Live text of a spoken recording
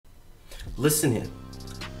Listen here,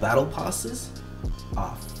 battle passes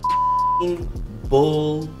are f***ing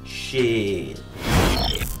bullshit.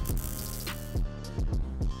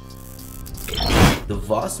 The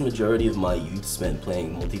vast majority of my youth spent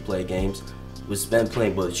playing multiplayer games was spent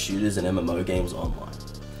playing both shooters and MMO games online.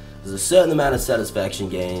 There's a certain amount of satisfaction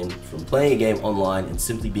gained from playing a game online and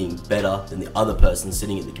simply being better than the other person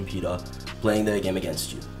sitting at the computer playing their game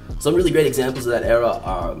against you. Some really great examples of that era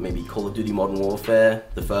are maybe Call of Duty Modern Warfare,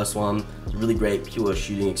 the first one. It's a really great pure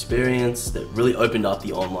shooting experience that really opened up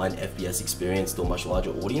the online FPS experience to a much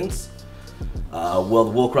larger audience. World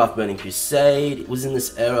of Warcraft Burning Crusade was in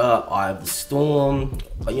this era, Eye of the Storm,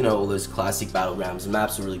 you know, all those classic battlegrounds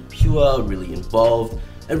maps are really pure, really involved,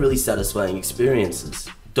 and really satisfying experiences.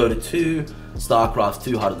 Dota 2, StarCraft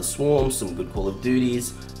 2, Heart of the Swarm, some good Call of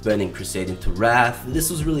Duties, Burning Crusade into Wrath. This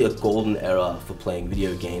was really a golden era for playing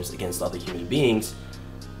video games against other human beings,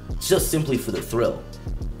 just simply for the thrill.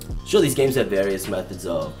 Sure, these games had various methods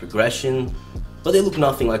of progression, but they look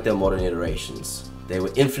nothing like their modern iterations. They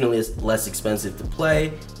were infinitely less expensive to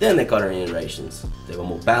play than their current iterations. They were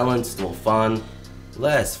more balanced, more fun,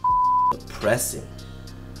 less depressing.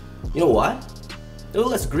 You know why? There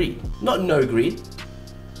was less greed. Not no greed,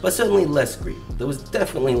 but certainly less greed. There was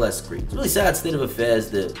definitely less greed. It's a really sad state of affairs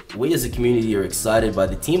that we as a community are excited by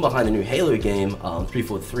the team behind the new Halo game,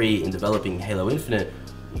 343, in developing Halo Infinite.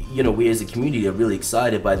 You know, we as a community are really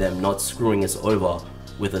excited by them not screwing us over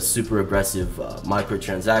with a super aggressive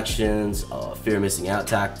microtransactions, fear of missing out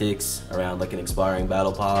tactics around like an expiring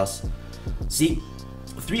battle pass. See,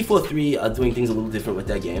 343 are doing things a little different with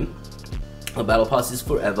their game. A battle pass is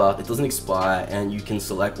forever, it doesn't expire, and you can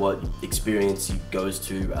select what experience you goes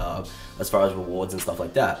to as far as rewards and stuff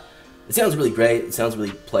like that. It sounds really great, it sounds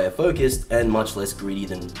really player focused, and much less greedy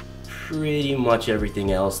than pretty much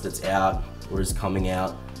everything else that's out or is coming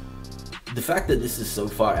out. The fact that this is so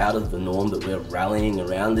far out of the norm that we're rallying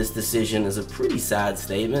around this decision is a pretty sad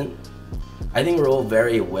statement. I think we're all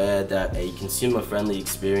very aware that a consumer-friendly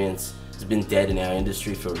experience has been dead in our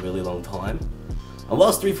industry for a really long time. And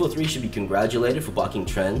whilst 343 should be congratulated for bucking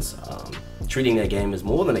trends, treating their game as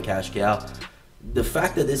more than a cash cow, the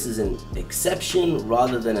fact that this is an exception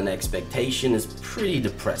rather than an expectation is pretty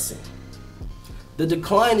depressing. The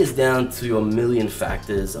decline is down to a million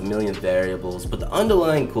factors, a million variables, but the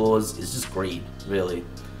underlying cause is just greed, really.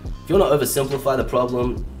 If you want to oversimplify the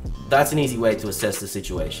problem, that's an easy way to assess the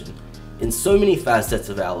situation. In so many facets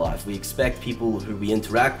of our life, we expect people who we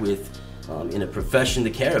interact with in a profession to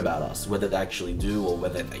care about us, whether they actually do or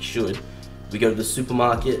whether they should. We go to the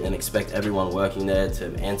supermarket and expect everyone working there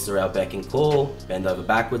to answer our beck and call, bend over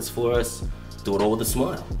backwards for us, do it all with a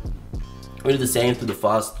smile. We do the same through the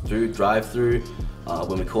fast food drive-through,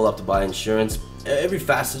 when we call up to buy insurance. Every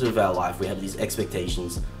facet of our life we have these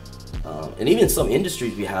expectations, and even in some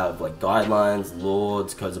industries we have like guidelines,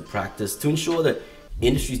 laws, codes of practice to ensure that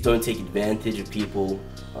industries don't take advantage of people,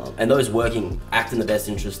 and those working act in the best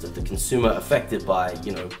interest of the consumer affected by,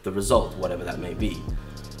 you know, the result, whatever that may be.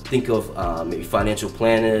 Think of maybe financial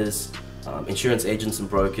planners, insurance agents and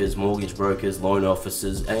brokers, mortgage brokers, loan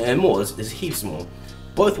officers, and more. There's heaps more.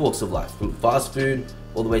 Both walks of life, from fast food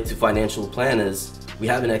all the way to financial planners, we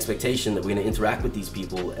have an expectation that we're going to interact with these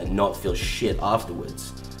people and not feel shit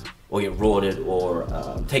afterwards, or get rorted or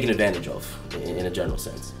taken advantage of in a general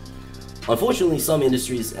sense. Unfortunately, some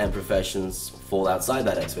industries and professions fall outside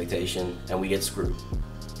that expectation and we get screwed.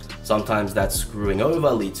 Sometimes that screwing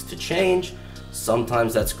over leads to change,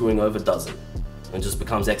 sometimes that screwing over doesn't, and just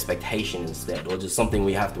becomes expectation instead, or just something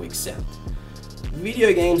we have to accept.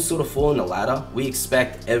 Video games sort of fall in the latter. We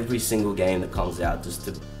expect every single game that comes out just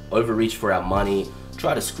to overreach for our money,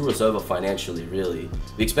 try to screw us over financially, really.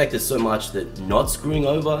 We expect it so much that not screwing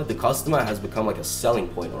over the customer has become like a selling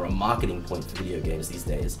point or a marketing point for video games these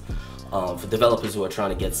days. For developers who are trying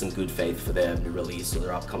to get some good faith for their new release or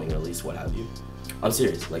their upcoming release, what have you. I'm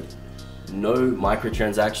serious, like, no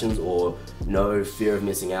microtransactions or no fear of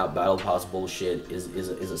missing out battle pass bullshit is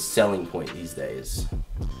a selling point these days.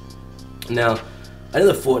 Now, I know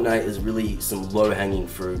that Fortnite is really some low-hanging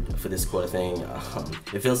fruit for this sort of thing.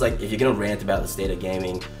 It feels like if you're gonna rant about the state of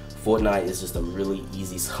gaming, Fortnite is just a really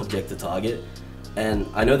easy subject to target. And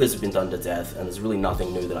I know this has been done to death, and there's really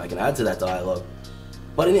nothing new that I can add to that dialogue.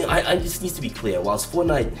 But I just needs to be clear, whilst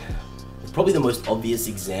Fortnite is probably the most obvious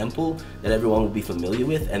example that everyone will be familiar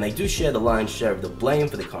with, and they do share the lion's share of the blame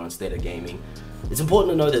for the current state of gaming, it's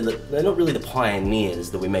important to know that they're not really the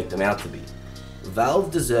pioneers that we make them out to be.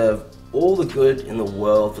 Valve deserve all the good in the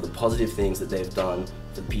world for the positive things that they've done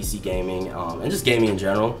for PC gaming, and just gaming in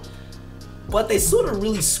general. But they sort of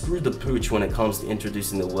really screwed the pooch when it comes to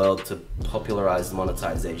introducing the world to popularized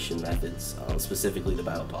monetization methods, specifically the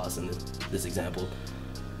Battle Pass in this example.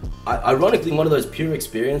 Ironically, one of those pure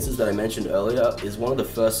experiences that I mentioned earlier is one of the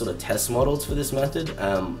first sort of test models for this method.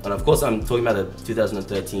 And of course, I'm talking about the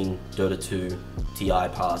 2013 Dota 2 TI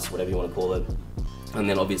Pass, whatever you want to call it. And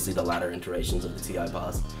then obviously the latter iterations of the TI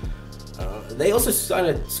Pass. They also kind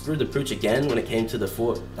of screwed the pooch again when it came to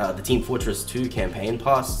the Team Fortress 2 campaign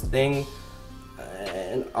pass thing.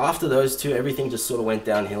 And after those two, everything just sort of went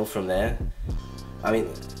downhill from there. I mean,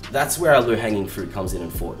 that's where our low-hanging fruit comes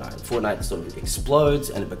in Fortnite. Fortnite sort of explodes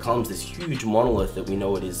and it becomes this huge monolith that we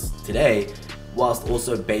know it is today, whilst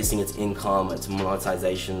also basing its income, its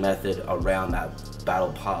monetization method around that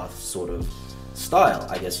Battle Pass sort of style,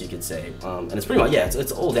 I guess you could say. And it's pretty much, yeah,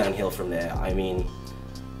 it's all downhill from there. I mean,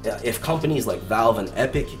 if companies like Valve and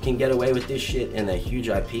Epic can get away with this shit and their huge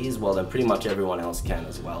IPs, well then pretty much everyone else can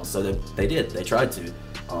as well. So they tried to,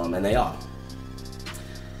 and they are.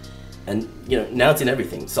 And you know, now it's in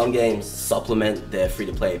everything. Some games supplement their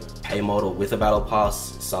free-to-play pay model with a Battle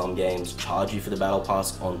Pass. Some games charge you for the Battle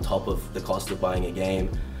Pass on top of the cost of buying a game.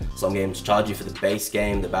 Some games charge you for the base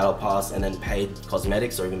game, the Battle Pass, and then paid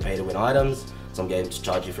cosmetics or even pay to win items. Some games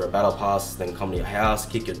charge you for a Battle Pass, then come to your house,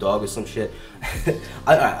 kick your dog or some shit.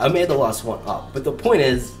 I made the last one up, but the point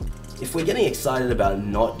is, if we're getting excited about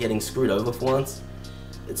not getting screwed over for once,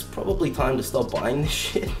 it's probably time to stop buying this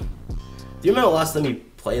shit. Do you remember last time you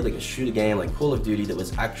played like a shooter game like Call of Duty that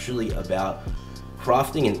was actually about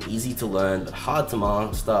crafting an easy to learn but hard to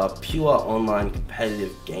master pure online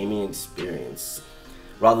competitive gaming experience,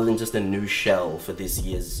 rather than just a new shell for this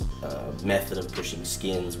year's method of pushing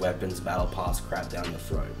skins, weapons, Battle Pass crap down your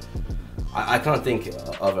throat? I can't think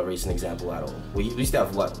of a recent example at all. We used to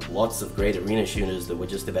have lots of great arena shooters that were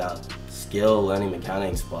just about skill, learning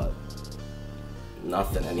mechanics, but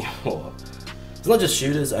nothing anymore. It's not just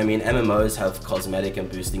shooters. I mean, MMOs have cosmetic and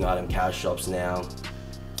boosting item cash shops now.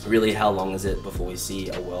 Really, how long is it before we see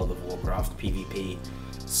a World of Warcraft PvP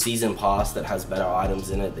season pass that has better items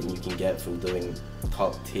in it than you can get from doing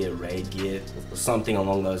top tier raid gear or something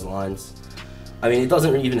along those lines? I mean, it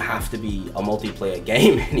doesn't even have to be a multiplayer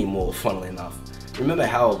game anymore, funnily enough. Remember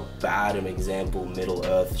how bad an example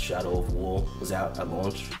Middle-earth Shadow of War was out at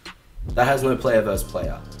launch? That has no player versus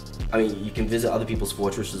player. I mean, you can visit other people's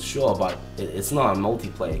fortresses, sure, but it's not a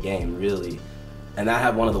multiplayer game, really. And that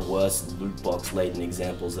had one of the worst loot box laden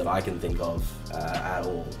examples that I can think of at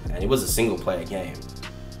all. And it was a single player game.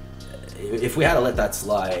 If we had to let that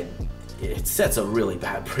slide, it sets a really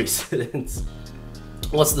bad precedent.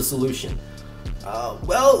 What's the solution?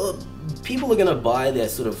 Well, people are gonna buy their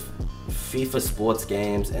sort of FIFA sports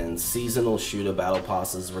games and seasonal shooter battle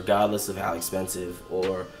passes regardless of how expensive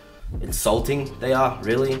or insulting they are,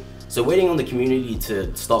 really. So waiting on the community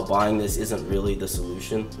to stop buying this isn't really the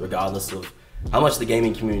solution, regardless of how much the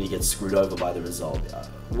gaming community gets screwed over by the result.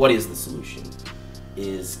 What is the solution?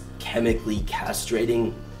 Is chemically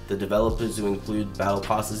castrating the developers who include battle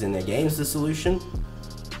passes in their games the solution?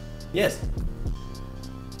 Yes.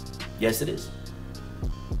 Yes, it is.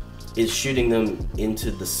 Is shooting them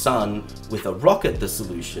into the sun with a rocket the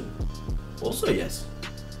solution? Also yes.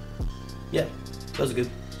 Yeah, those are good.